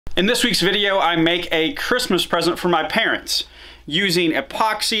In this week's video, I make a Christmas present for my parents using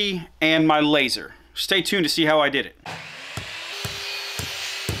epoxy and my laser. Stay tuned to see how I did it.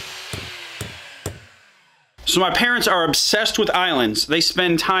 So my parents are obsessed with islands. They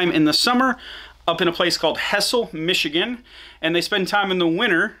spend time in the summer up in a place called Hessel, Michigan, and they spend time in the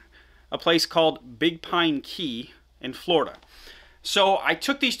winter a place called Big Pine Key in Florida. So I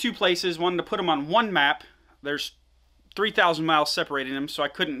took these two places, wanted to put them on one map. There's 3,000 miles separating them, so I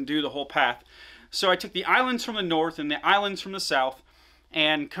couldn't do the whole path. So I took the islands from the north and the islands from the south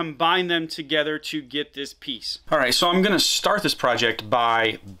and combined them together to get this piece. All right, so I'm gonna start this project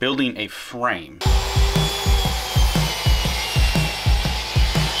by building a frame.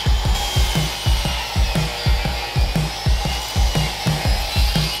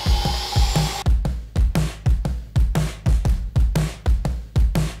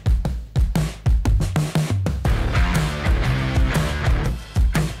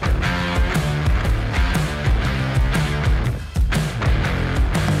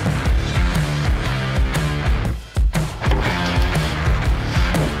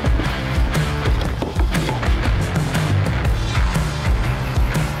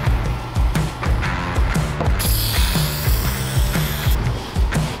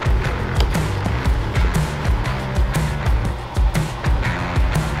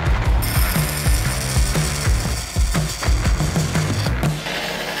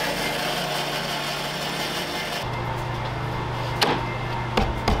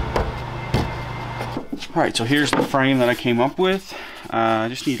 Alright, so here's the frame that I came up with. I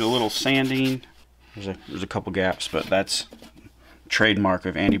just need a little sanding. There's a couple gaps, but that's trademark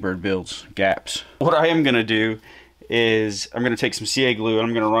of Andy Bird Builds, gaps. What I am going to do is I'm going to take some CA glue and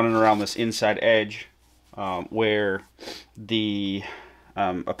I'm going to run it around this inside edge where the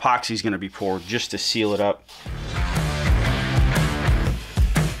epoxy is going to be poured, just to seal it up.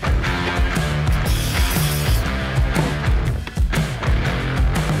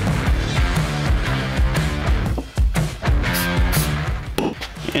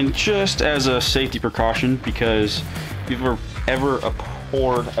 And just as a safety precaution, because if you've ever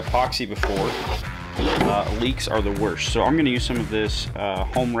poured epoxy before, leaks are the worst. So I'm going to use some of this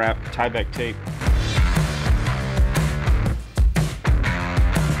home wrap tie-back tape.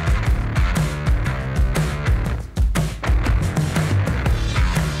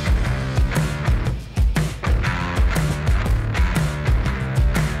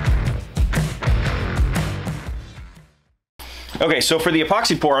 Okay, so for the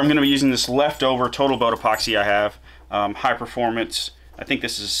epoxy pour, I'm going to be using this leftover Total Boat epoxy I have. High performance. I think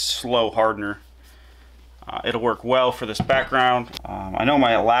this is slow hardener. It'll work well for this background. I know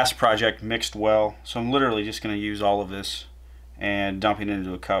my last project mixed well, so I'm literally just going to use all of this and dumping it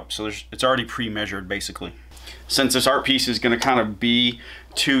into a cup. So it's already pre-measured, basically. Since this art piece is going to kind of be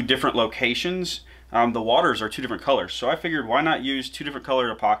two different locations, the waters are two different colors. So I figured, why not use two different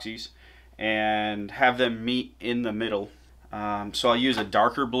colored epoxies and have them meet in the middle. So I'll use a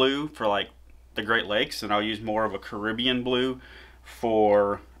darker blue for like the Great Lakes, and I'll use more of a Caribbean blue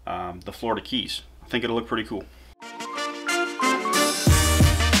for the Florida Keys. I think it'll look pretty cool.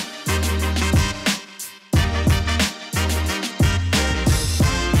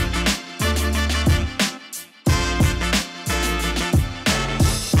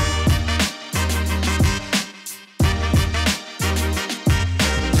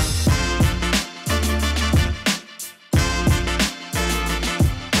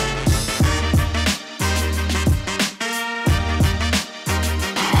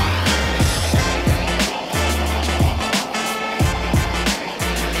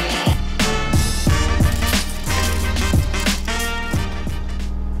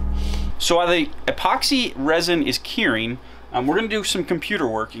 So while the epoxy resin is curing, we're going to do some computer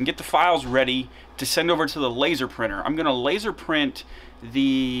work and get the files ready to send over to the laser printer. I'm going to laser print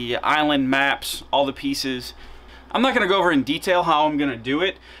the island maps, all the pieces. I'm not going to go over in detail how I'm going to do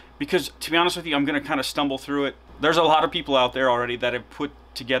it, because to be honest with you, I'm going to kind of stumble through it. There's a lot of people out there already that have put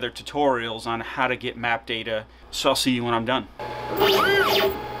together tutorials on how to get map data, so I'll see you when I'm done.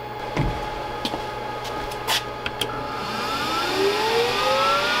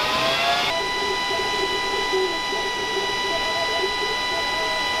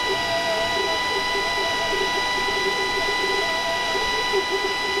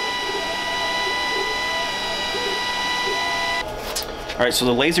 Alright, so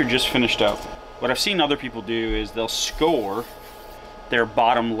the laser just finished up. What I've seen other people do is they'll score their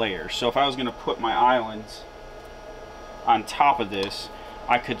bottom layer. So if I was going to put my islands on top of this,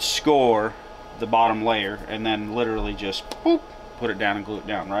 I could score the bottom layer and then literally just boop, put it down and glue it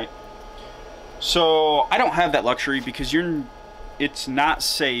down, right? So I don't have that luxury because it's not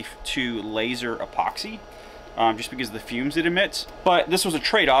safe to laser epoxy, just because of the fumes it emits. But this was a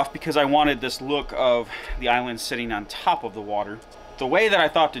trade-off because I wanted this look of the island sitting on top of the water. The way that I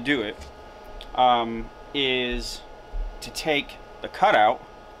thought to do it is to take the cutout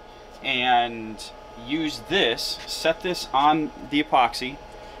and use this, set this on the epoxy,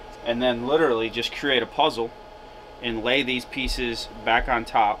 and then literally just create a puzzle and lay these pieces back on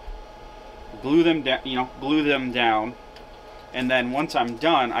top, glue them down, glue them down, and then once I'm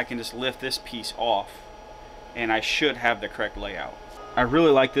done, I can just lift this piece off and I should have the correct layout. I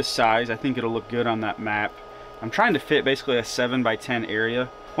really like this size. I think it'll look good on that map. I'm trying to fit basically a 7x10 area.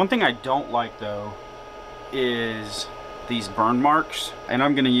 One thing I don't like though is these burn marks, and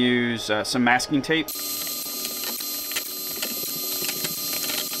I'm gonna use some masking tape.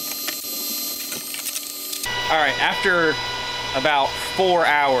 All right, after about 4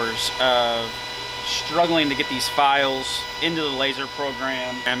 hours of struggling to get these files into the laser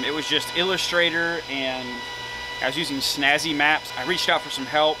program, and it was just Illustrator, and I was using snazzy maps. I reached out for some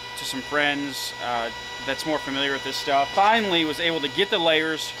help to some friends that's more familiar with this stuff. Finally was able to get the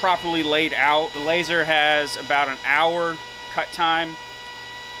layers properly laid out. The laser has about an hour cut time,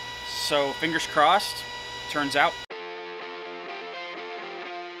 so fingers crossed, turns out.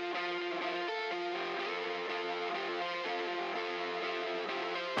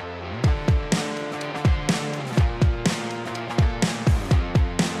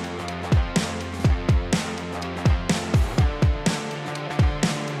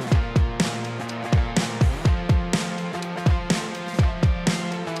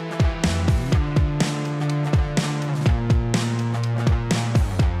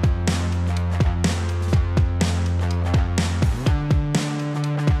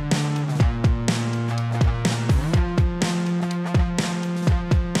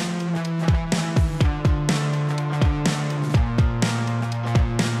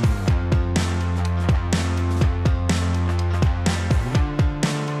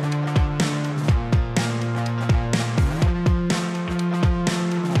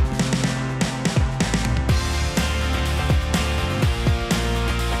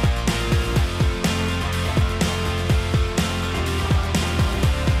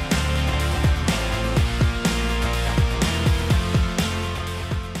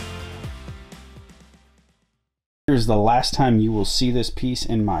 Here's the last time you will see this piece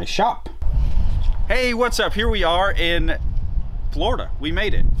in my shop. Hey, what's up? Here we are in Florida. We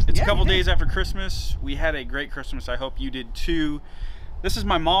made it. It's a couple days after Christmas. We had a great Christmas. I hope you did too. This is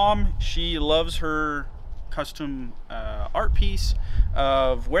my mom. She loves her custom art piece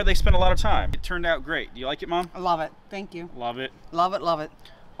of where they spend a lot of time. It turned out great. Do you like it, Mom? I love it. Thank you. Love it. Love it, love it.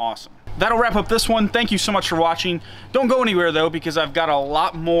 Awesome. That'll wrap up this one. Thank you so much for watching. Don't go anywhere though, because I've got a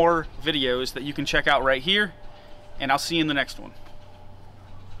lot more videos that you can check out right here. And I'll see you in the next one.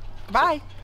 Bye.